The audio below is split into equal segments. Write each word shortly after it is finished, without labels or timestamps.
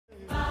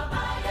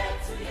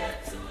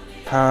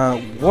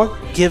What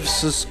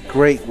gives us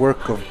great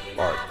work of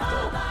art,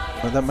 though?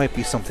 Well, that might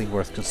be something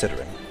worth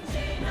considering.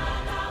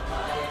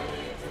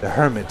 The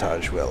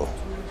Hermitage will.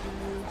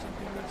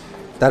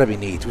 That'd be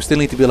neat. We still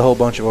need to build a whole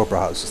bunch of opera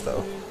houses,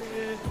 though.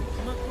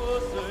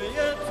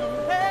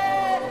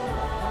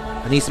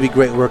 It needs to be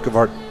great work of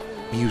art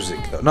music,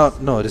 though.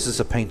 No, this is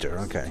a painter.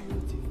 Okay.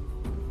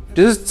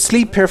 Just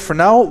sleep here for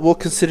now. We'll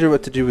consider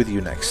what to do with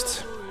you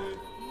next.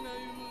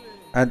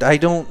 And I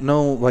don't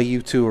know why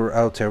you two are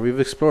out there. We've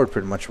explored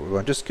pretty much what we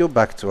want. Just go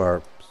back to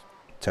our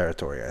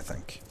territory, I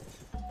think.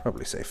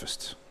 Probably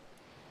safest.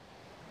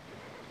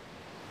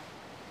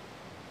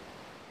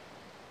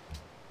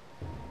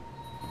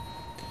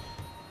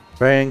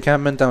 Very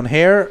encampment down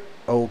here.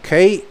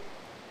 Okay.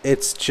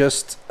 It's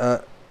just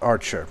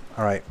archer.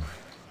 Alright.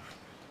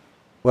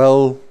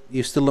 Well,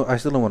 I still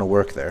don't want to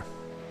work there.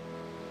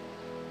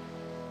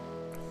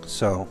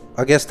 So,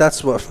 I guess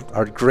that's what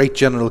our great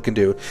general can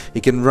do.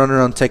 He can run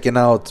around taking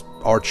out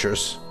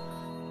archers.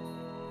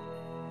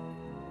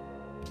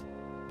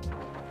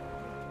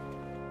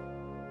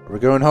 We're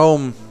going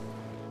home.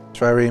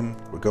 Trireme,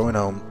 we're going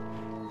home.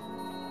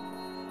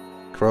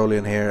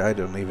 Crowley here, I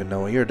don't even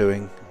know what you're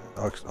doing.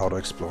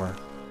 Auto-explorer.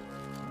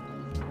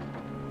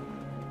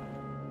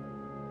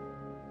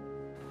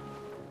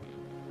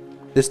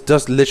 This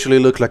does literally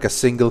look like a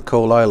single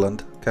coal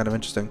island. Kind of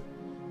interesting.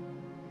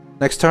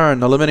 Next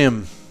turn,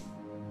 aluminium.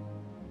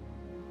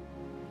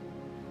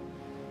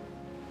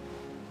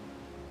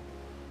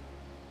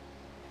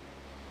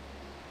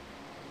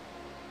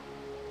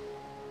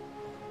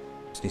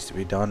 This needs to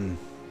be done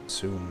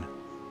soon.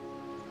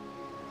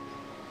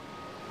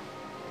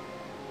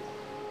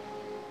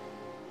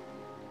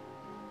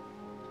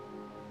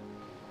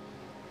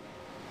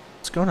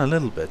 It's gone a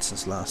little bit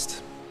since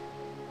last.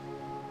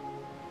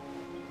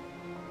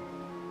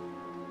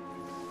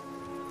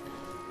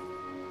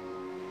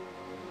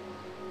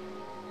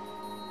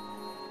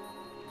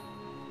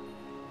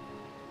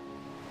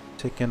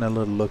 Taking a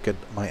little look at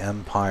my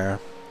empire.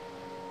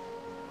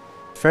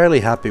 Fairly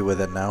happy with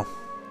it now.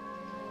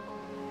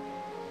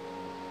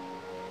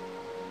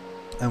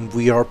 And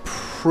we are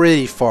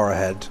pretty far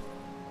ahead.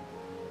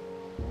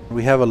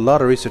 We have a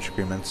lot of research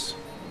agreements.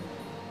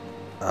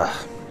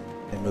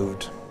 They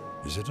moved.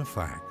 Is it a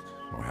fact,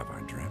 or have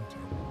I dreamt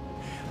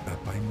it,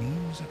 that by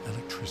means of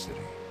electricity,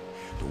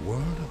 the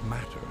world of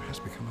matter has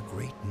become a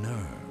great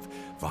nerve,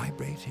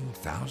 vibrating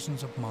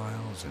thousands of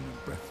miles in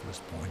a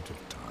breathless point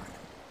of time?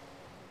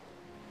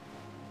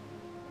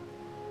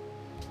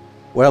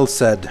 Well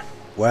said.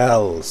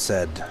 Well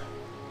said.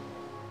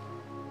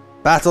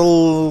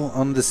 Battle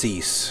on the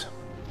seas.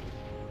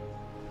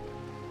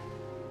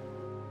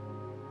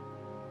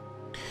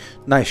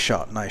 Nice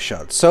shot, nice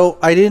shot. So,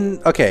 I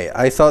didn't... Okay,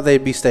 I thought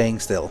they'd be staying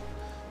still.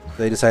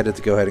 They decided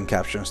to go ahead and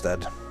capture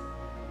instead.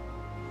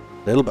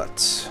 Little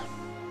butts.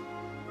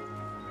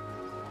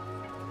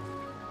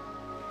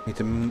 Need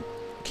to...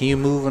 Can you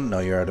move? No,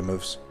 you're out of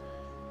moves.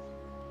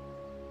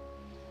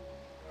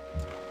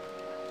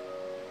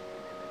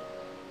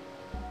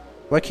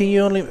 Why can you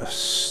only...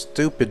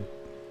 Stupid...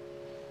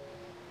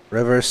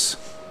 Rivers.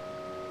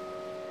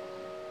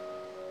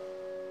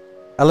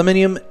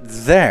 Aluminium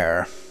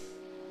there.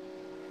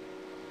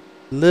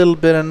 Little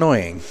bit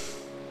annoying.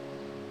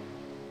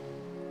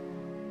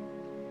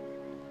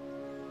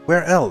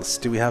 Where else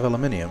do we have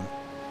aluminium?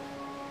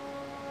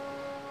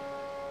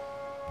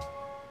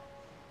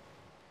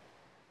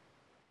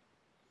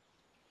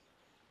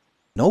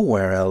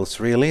 Nowhere else,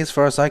 really, as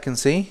far as I can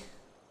see.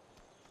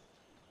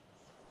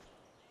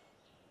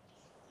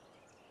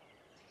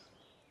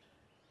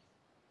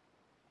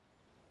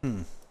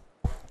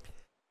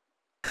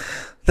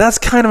 That's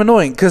kind of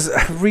annoying, because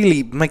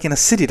really making a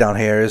city down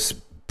here is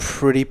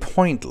pretty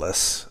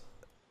pointless.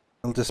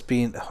 It'll just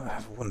be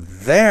one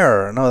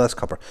there. No, that's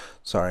copper.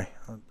 Sorry,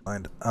 I'm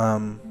blind. I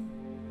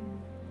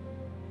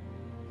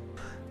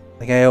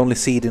think I only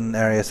see it in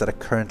areas that I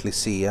currently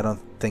see. I don't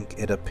think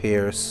it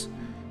appears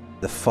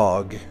the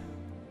fog.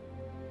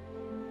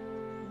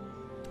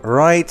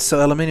 Right,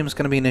 so aluminium is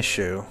going to be an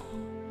issue,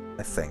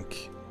 I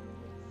think.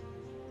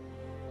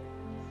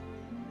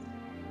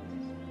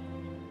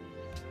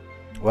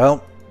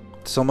 Well,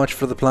 so much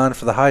for the plan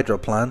for the hydro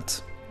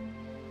plant.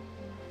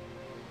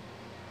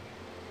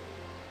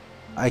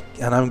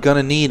 And I'm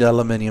gonna need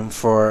aluminium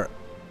for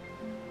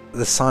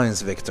the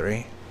science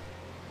victory.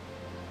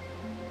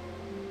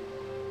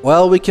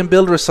 Well, we can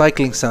build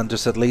recycling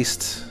centers at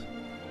least.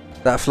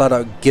 That flat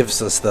out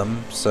gives us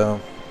them,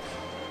 so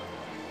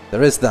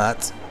there is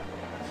that.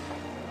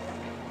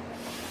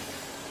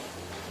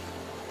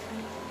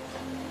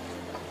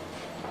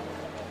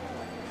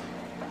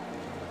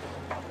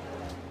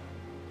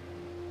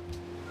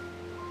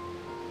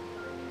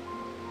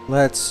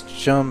 Let's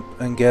jump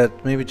and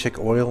get, maybe check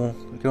oil.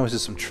 We can always do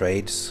some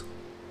trades.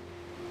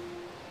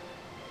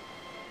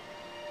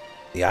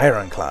 The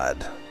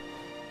ironclad.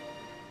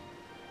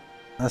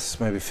 Let's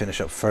maybe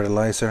finish up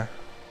fertilizer.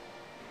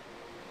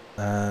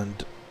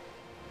 And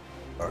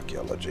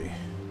archaeology.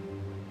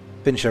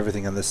 Finish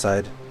everything on this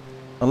side.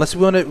 Unless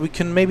we want to, we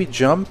can maybe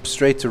jump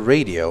straight to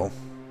radio.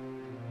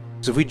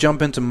 So if we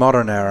jump into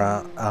modern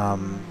era,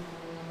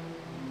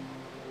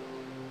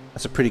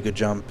 that's a pretty good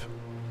jump.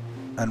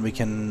 And we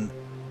can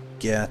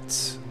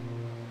get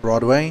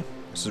Broadway.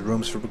 This is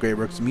Rooms for Great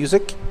Works of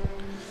Music.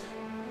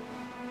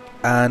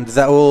 And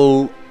that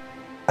will...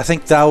 I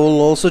think that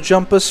will also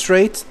jump us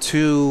straight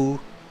to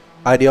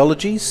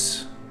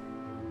Ideologies.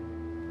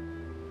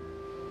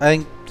 I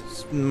think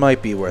it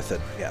might be worth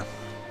it, yeah.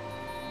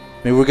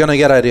 I mean, we're gonna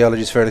get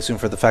Ideologies fairly soon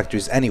for the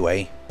factories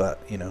anyway,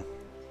 but, you know.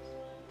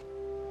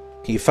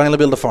 Can you finally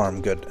build a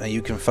farm? Good. And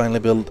you can finally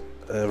build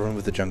a room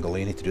with the jungle.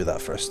 You need to do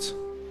that first.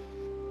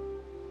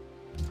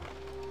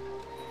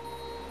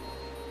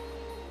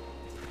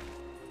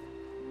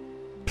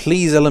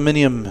 Please,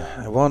 aluminium.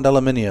 I want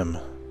aluminium.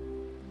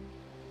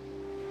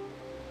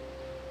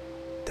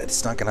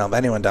 That's not gonna help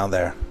anyone down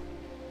there.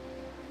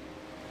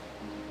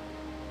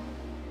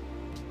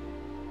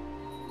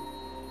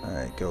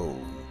 Alright, go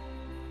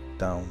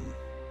down.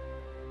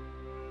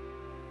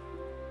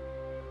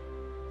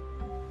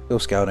 Go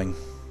scouting.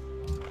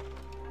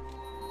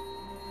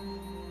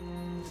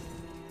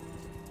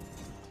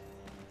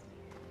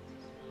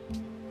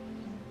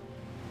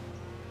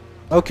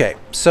 Okay,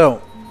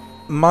 so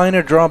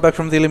minor drawback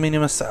from the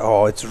aluminium.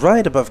 Oh, it's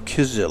right above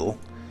Kuzil.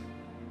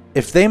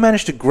 If they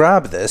manage to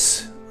grab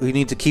this, we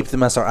need to keep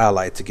them as our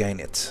ally to gain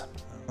it.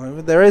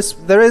 There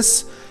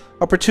is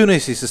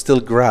opportunities to still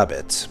grab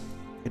it.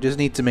 We just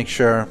need to make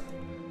sure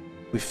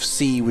we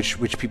see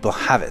which people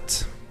have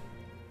it.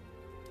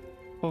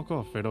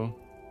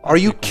 Are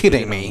you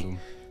kidding me?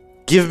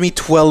 Give me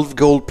 12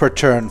 gold per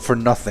turn for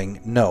nothing?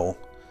 No.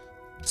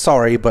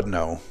 Sorry, but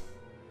no.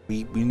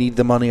 We need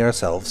the money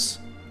ourselves.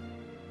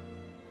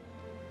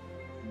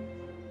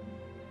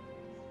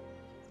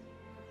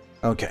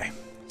 Okay.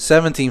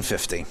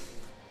 1750.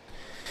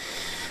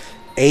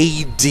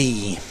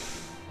 AD.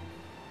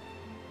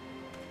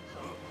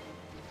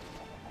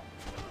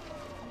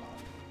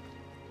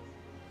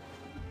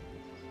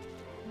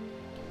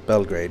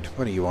 Belgrade,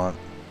 what do you want?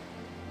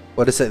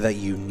 What is it that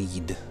you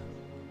need?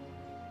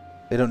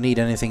 They don't need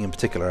anything in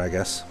particular, I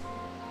guess.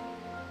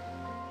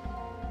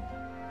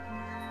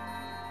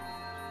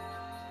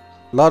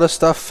 A lot of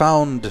stuff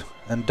found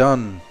and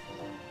done.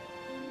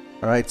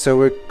 Alright, so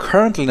we're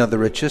currently not the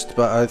richest,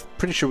 but I'm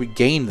pretty sure we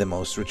gained the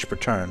most rich per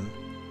turn.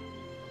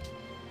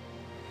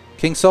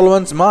 King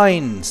Solomon's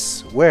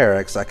Mines! Where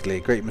exactly?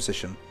 Great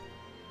musician.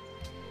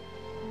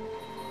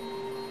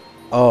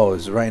 Oh,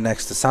 it's right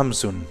next to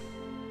Samsun.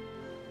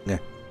 Yeah.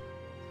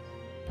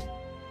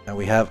 And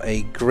we have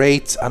a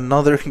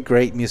another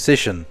great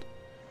musician.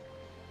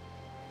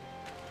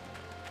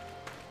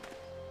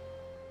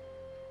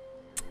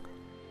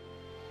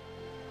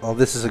 Well,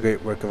 this is a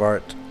great work of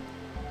art.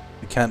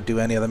 We can't do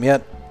any of them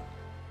yet.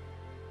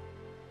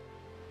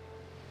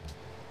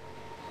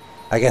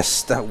 I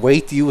guess that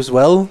wait you as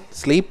well.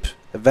 Sleep.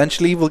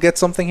 Eventually we'll get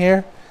something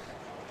here.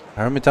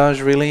 Hermitage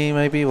really,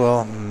 maybe?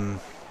 Well,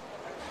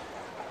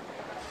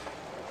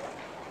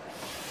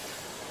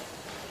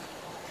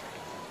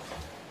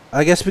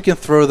 I guess we can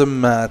throw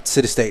them at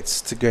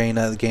city-states to gain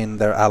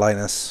their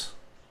alliness.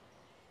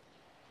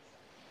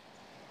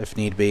 If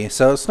need be.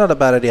 So it's not a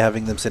bad idea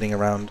having them sitting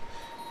around.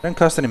 They don't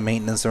cost any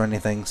maintenance or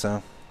anything,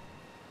 so...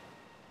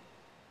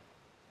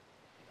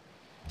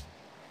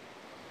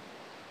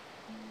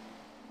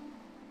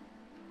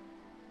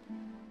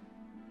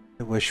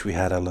 I wish we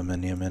had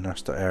aluminium in our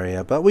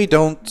area, but we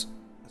don't.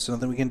 There's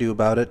nothing we can do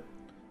about it.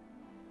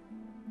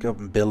 Go up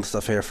and build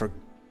stuff here for...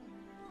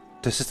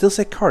 Does it still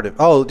say Cardiff?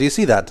 Oh, do you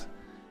see that?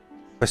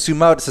 If I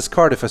zoom out it says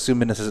Cardiff, I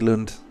zoom in it says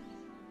Lund.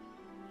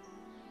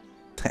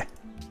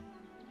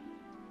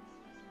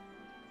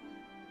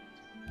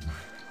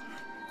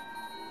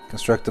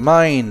 Construct a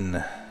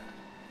mine.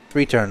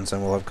 3 turns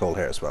and we'll have coal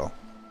here as well.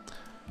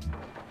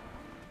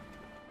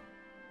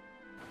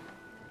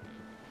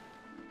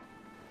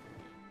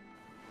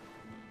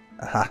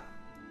 Aha.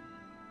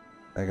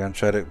 They're gonna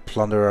try to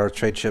plunder our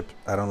trade ship.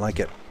 I don't like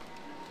it.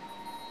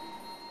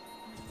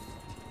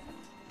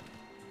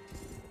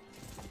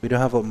 We don't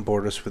have open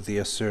borders with the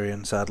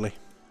Assyrian, sadly.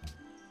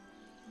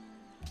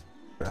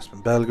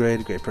 Craftsman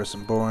Belgrade, Great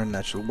Person Born,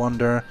 Natural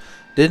Wonder.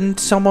 Didn't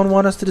someone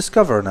want us to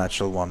discover a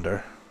Natural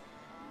Wonder?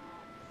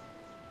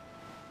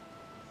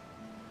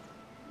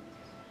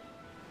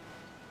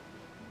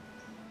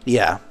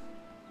 Yeah.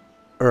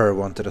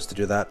 Wanted us to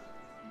do that.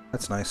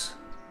 That's nice.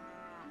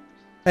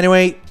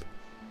 Anyway,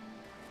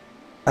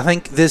 I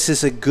think this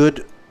is a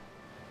good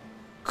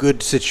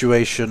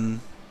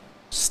situation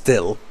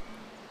still.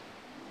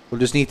 We'll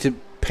just need to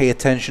pay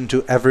attention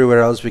to everywhere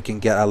else we can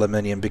get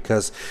aluminium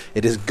because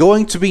it is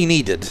going to be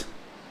needed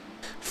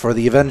for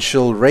the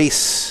eventual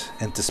race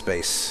into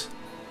space.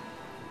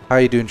 How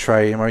are you doing,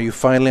 Trium? Are you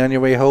finally on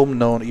your way home?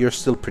 No, you're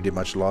still pretty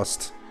much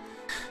lost.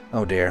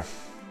 Oh dear.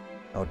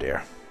 Oh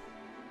dear.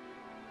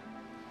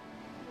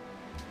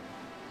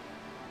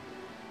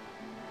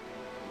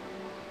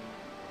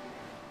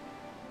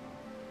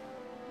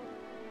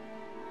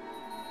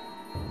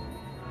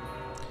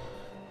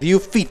 The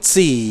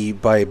Uffizi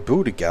by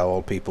Boudica,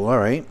 all people,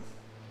 alright.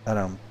 I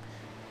don't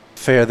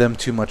fare them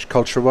too much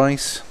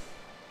culture-wise.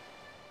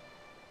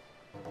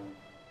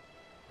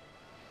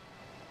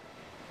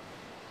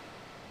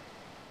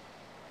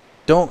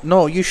 Don't...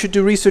 No, you should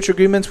do research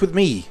agreements with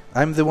me.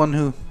 I'm the one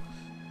who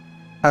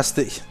has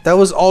the... That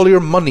was all your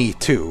money,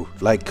 too.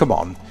 Like, come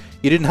on.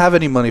 You didn't have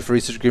any money for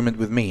research agreement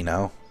with me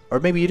now. Or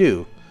maybe you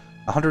do.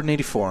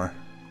 184.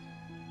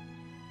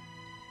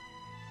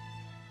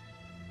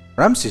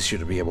 Ramses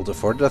should be able to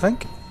afford it, I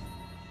think.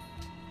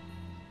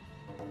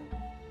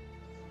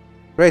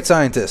 Great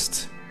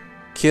scientist.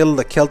 Kill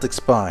the Celtic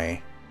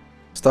spy.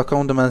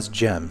 Stockholm demands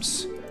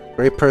gems.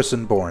 Great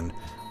person born.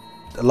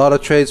 A lot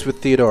of trades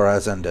with Theodora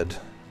has ended.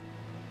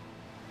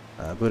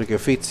 Boudica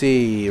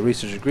Uffizi,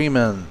 research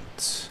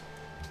agreement.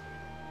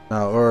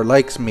 Now, or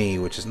likes me,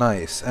 which is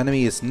nice.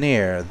 Enemy is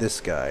near this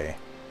guy.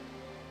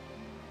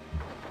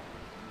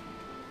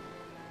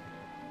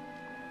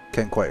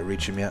 Can't quite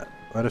reach him yet.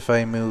 What if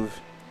I move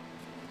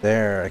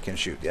there? I can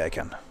shoot. Yeah, I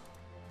can.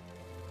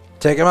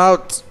 Take him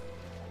out!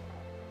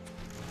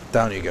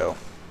 Down you go.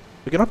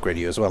 We can upgrade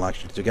you as well,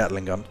 actually, to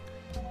Gatling gun.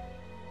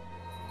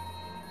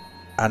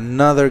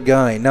 Another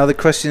guy. Now the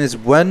question is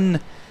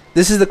when...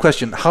 This is the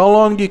question. How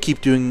long do you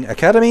keep doing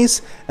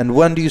academies? And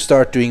when do you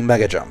start doing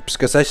mega jumps?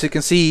 Because as you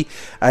can see,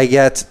 I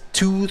get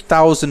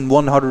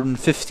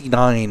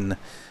 2,159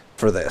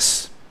 for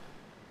this.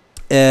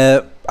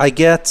 I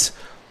get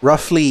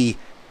roughly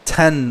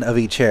 10 of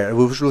each hair,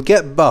 which will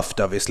get buffed,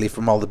 obviously,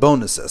 from all the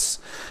bonuses.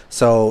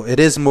 So it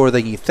is more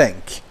than you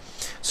think.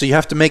 So you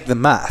have to make the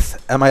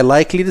math. Am I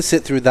likely to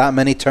sit through that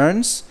many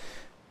turns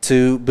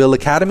to build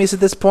academies at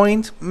this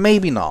point?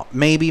 Maybe not.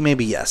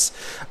 Maybe yes.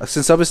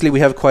 Since obviously we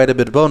have quite a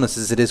bit of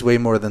bonuses, it is way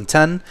more than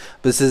 10.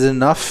 But this is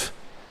enough?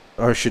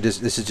 Or should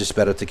this is just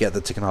better to get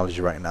the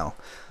technology right now?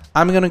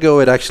 I'm going to go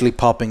with actually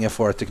popping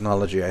F4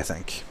 technology, I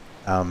think.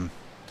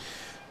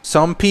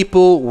 Some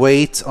people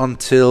wait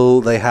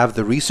until they have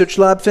the research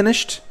lab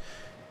finished.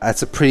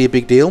 That's a pretty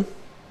big deal.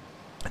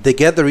 They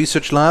get the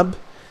research lab.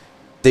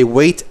 They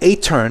wait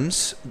 8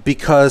 turns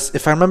because,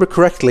 if I remember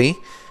correctly,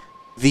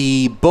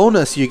 the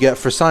bonus you get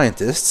for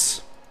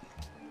scientists...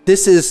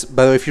 This is,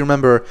 by the way, if you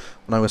remember,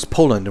 when I was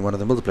Poland in one of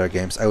the multiplayer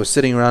games, I was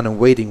sitting around and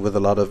waiting with a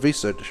lot of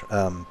research,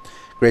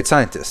 great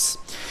scientists.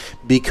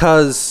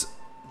 Because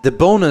the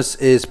bonus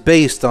is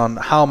based on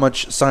how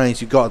much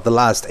science you got the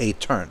last 8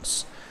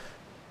 turns.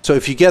 So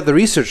if you get the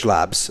research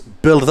labs,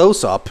 build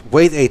those up,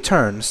 wait 8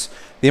 turns,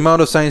 the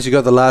amount of science you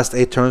got the last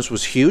 8 turns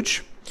was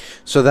huge.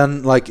 So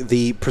then, like,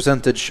 the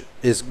percentage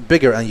is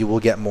bigger and you will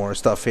get more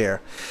stuff here.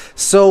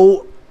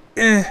 So,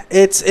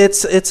 it's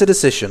a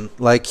decision.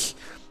 Like,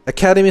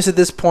 academies at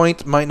this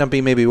point might not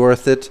be maybe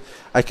worth it.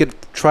 I could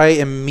try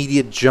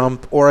immediate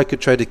jump, or I could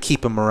try to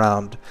keep them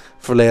around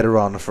for later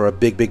on for a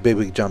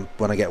big jump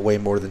when I get way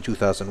more than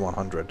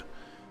 2,100.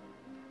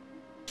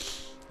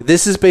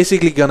 This is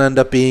basically gonna end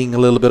up being a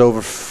little bit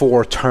over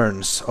 4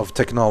 turns of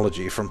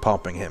technology from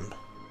popping him.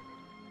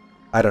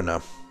 I don't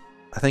know.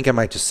 I think I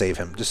might just save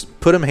him. Just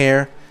put him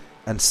here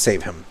and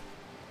save him.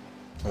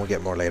 And we'll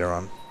get more later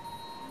on.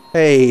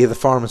 Hey, the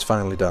farm is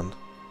finally done.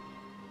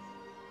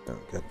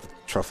 Don't get the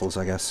truffles,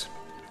 I guess.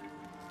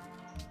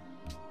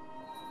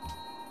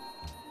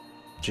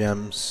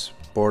 Gems,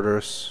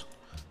 borders.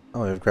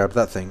 Oh, I've grabbed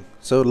that thing.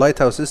 So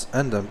lighthouses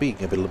end up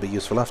being a little bit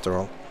useful after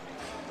all.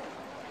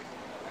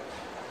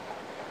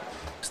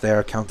 Because they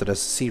are counted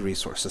as sea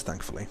resources,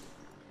 thankfully.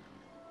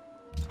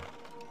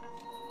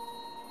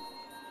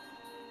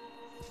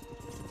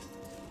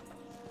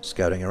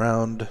 Scouting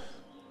around.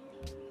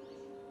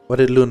 What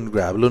did Lund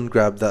grab? Lund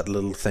grabbed that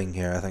little thing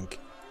here, I think.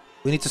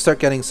 We need to start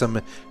getting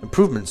some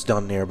improvements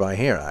done nearby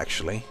here,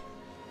 actually.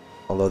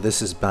 Although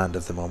this is banned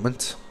at the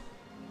moment.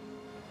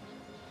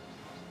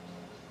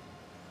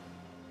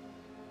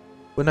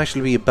 Wouldn't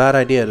actually be a bad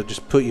idea to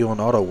just put you on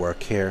auto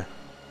work here.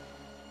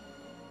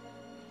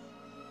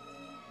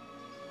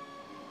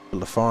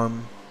 Build a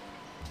farm.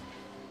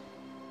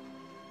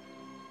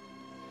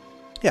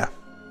 Yeah.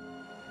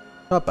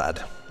 Not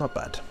bad. Not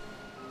bad.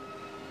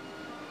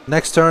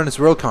 Next turn is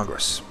World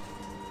Congress.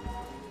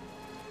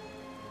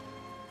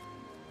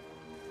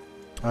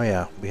 Oh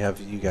yeah, we have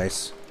you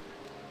guys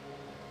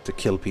to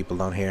kill people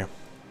down here.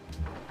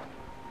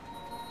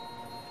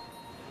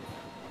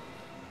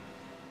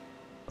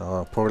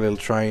 Oh, poor little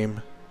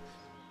Trime.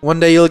 One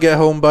day you'll get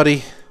home,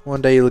 buddy.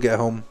 One day you'll get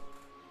home.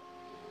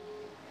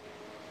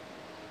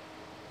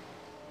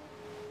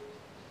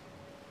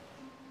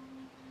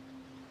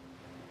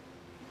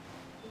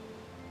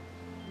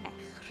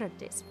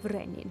 Echrydus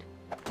frenin.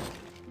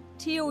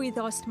 Ti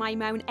wyddos mai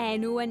mewn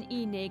enw yn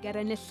unig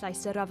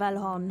enillais y rhyfel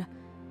hon.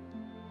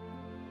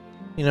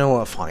 You know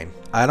what, fine.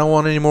 I don't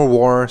want any more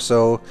war,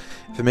 so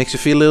if it makes you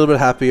feel a little bit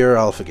happier,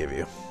 I'll forgive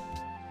you.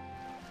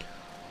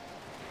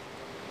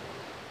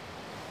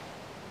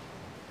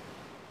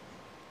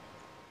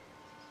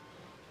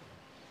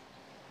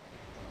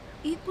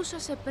 Ήκουσα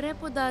σε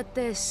πρέποντα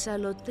της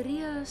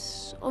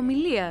αλωτρίας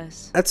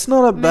ομιλίας. That's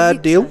not a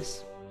bad deal.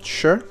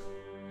 Sure.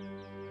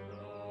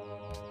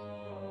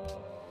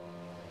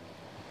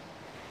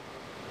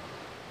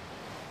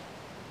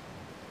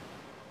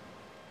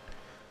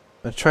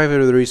 I'll try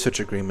with the research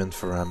agreement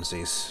for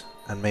Ramses.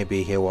 And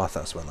maybe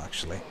Hiawatha as well,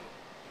 actually.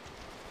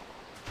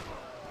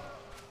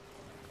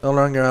 No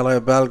longer ally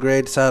of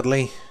Belgrade,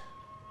 sadly.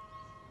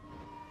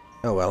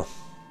 Oh well.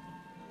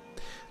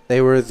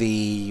 They were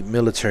the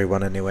military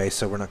one anyway,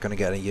 so we're not going to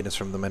get any units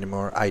from them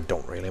anymore. I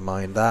don't really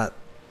mind that.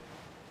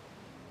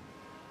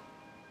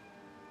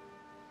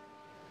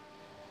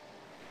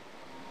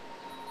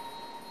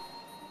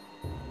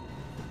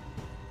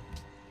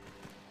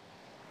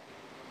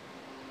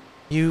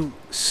 You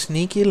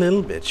sneaky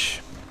little bitch.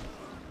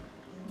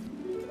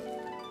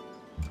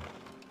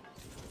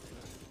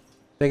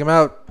 Take him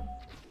out.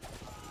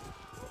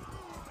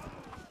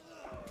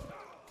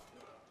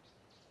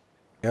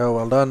 Yo,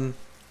 well done.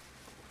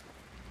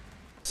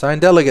 Sign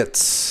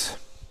delegates.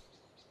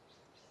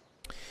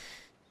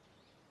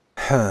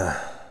 I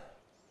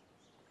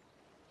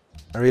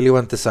really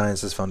want the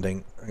sciences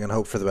funding. I'm gonna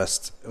hope for the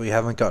best. We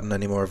haven't gotten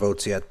any more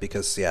votes yet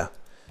because, yeah,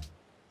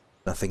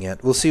 nothing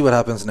yet. We'll see what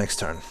happens next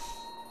turn.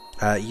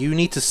 You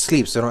need to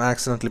sleep so don't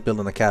accidentally build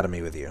an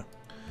academy with you.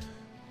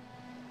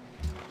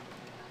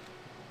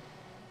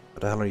 What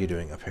the hell are you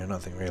doing up here?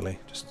 Nothing really.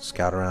 Just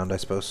scout around, I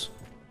suppose.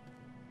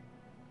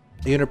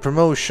 Unit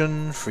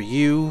promotion for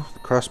you,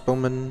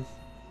 crossbowman.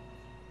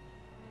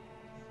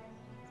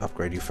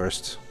 Upgrade you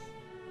first.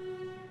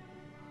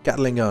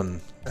 Gatling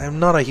gun. I'm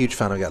not a huge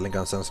fan of Gatling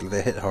guns, honestly.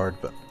 They hit hard,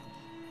 but...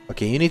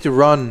 Okay, you need to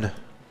run.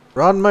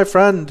 Run, my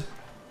friend!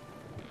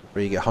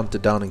 Where you get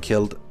hunted down and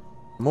killed.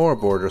 More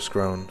borders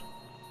grown.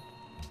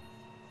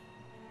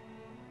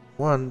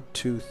 1,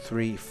 2,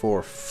 3,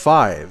 4,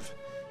 5.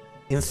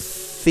 In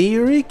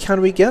theory, can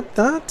we get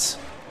that?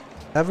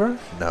 Ever?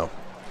 No.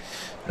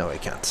 No, we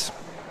can't.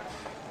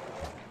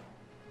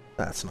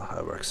 That's not how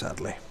it works,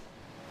 sadly.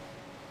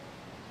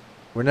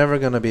 We're never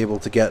going to be able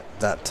to get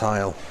that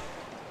tile.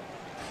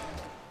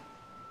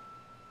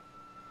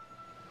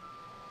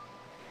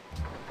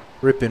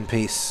 Rip in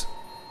peace.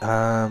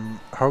 How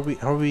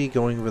are we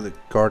going with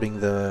guarding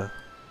the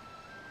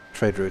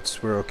trade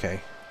routes? We're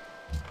okay.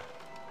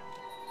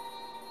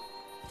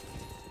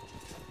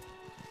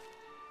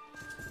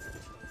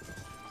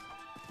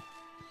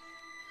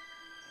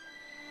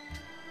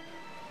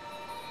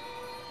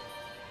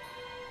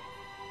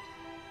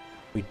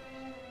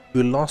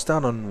 We lost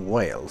out on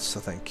Wales, I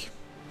think.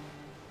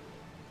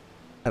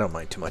 I don't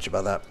mind too much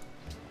about that.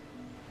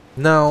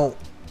 Now,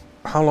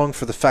 how long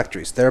for the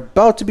factories? They're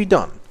about to be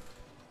done.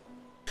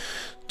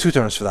 2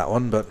 turns for that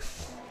one, but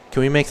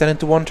can we make that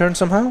into 1 turn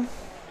somehow?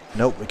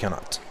 Nope, we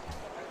cannot.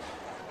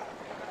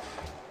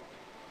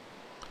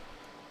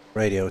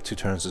 Radio, 2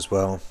 turns as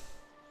well.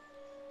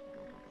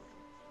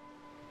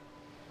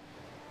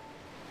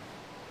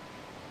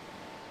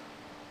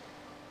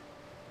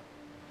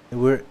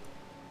 We're...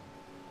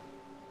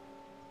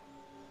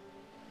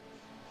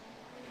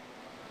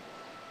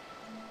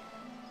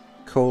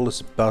 Coal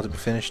is about to be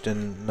finished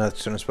in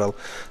next turn as well.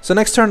 So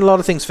next turn a lot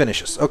of things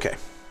finishes. Okay.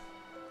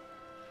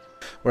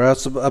 We're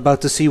also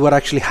about to see what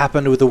actually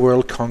happened with the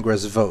World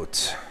Congress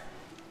vote.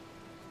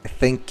 I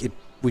think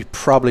we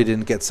probably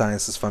didn't get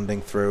sciences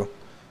funding through.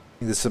 I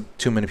think there's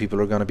too many people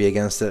who are going to be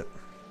against it.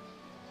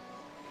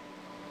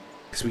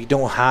 Because we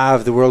don't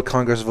have the World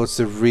Congress votes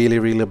to really,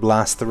 really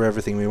blast through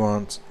everything we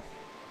want.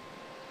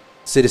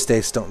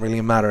 City-states don't really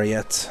matter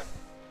yet.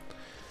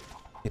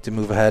 Need to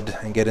move ahead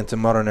and get into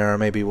modern era.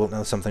 Maybe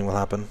something will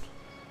happen.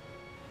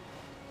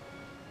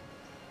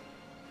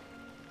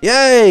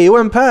 Yay! It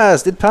went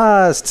past! It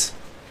passed!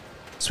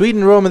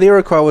 Sweden, Rome and the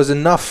Iroquois was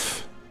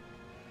enough.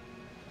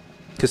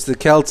 Because the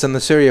Celts and the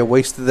Syria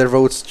wasted their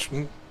votes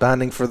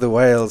banning for the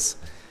Wales.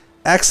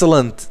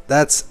 Excellent!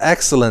 That's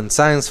excellent!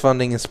 Science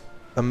funding is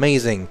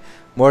amazing.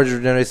 More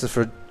generations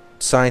for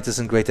scientists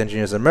and great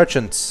engineers and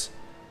merchants.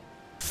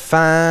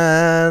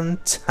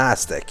 Fantastic!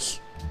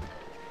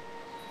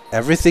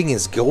 Everything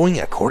is going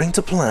according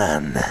to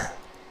plan.